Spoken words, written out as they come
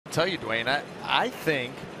tell you, Dwayne, I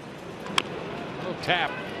think. Little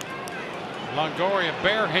tap. Longoria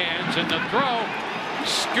bare hands and the throw.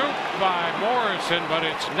 Scooped by Morrison, but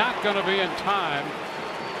it's not going to be in time.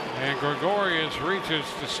 And Gregorius reaches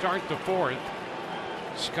to start the fourth.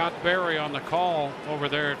 Scott Berry on the call over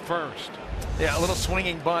there at first. Yeah, a little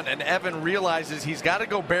swinging bunt, and Evan realizes he's got to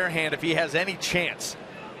go bare hand if he has any chance.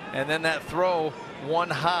 And then that throw, one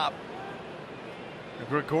hop.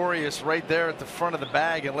 Gregorius right there at the front of the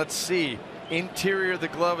bag, and let's see. Interior of the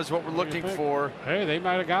glove is what we're looking for. Hey, they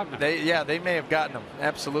might have gotten him. They may have gotten him.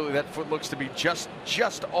 Absolutely. That foot looks to be just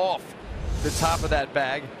off the top of that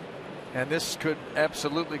bag. And this could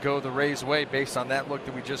absolutely go the Rays' way based on that look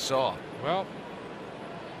that we just saw. Well,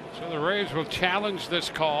 so the Rays will challenge this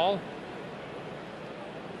call.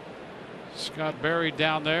 Scott Berry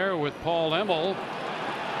down there with Paul Emmel.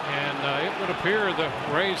 And it would appear the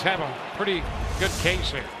Rays have a pretty good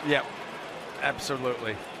case here. Yep,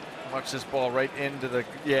 absolutely. Watch this ball right into the.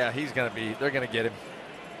 Yeah, they're going to get him.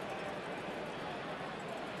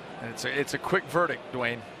 And it's a quick verdict,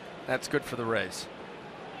 Dwayne. That's good for the Rays.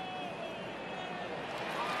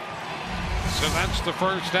 So that's the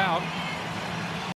first out.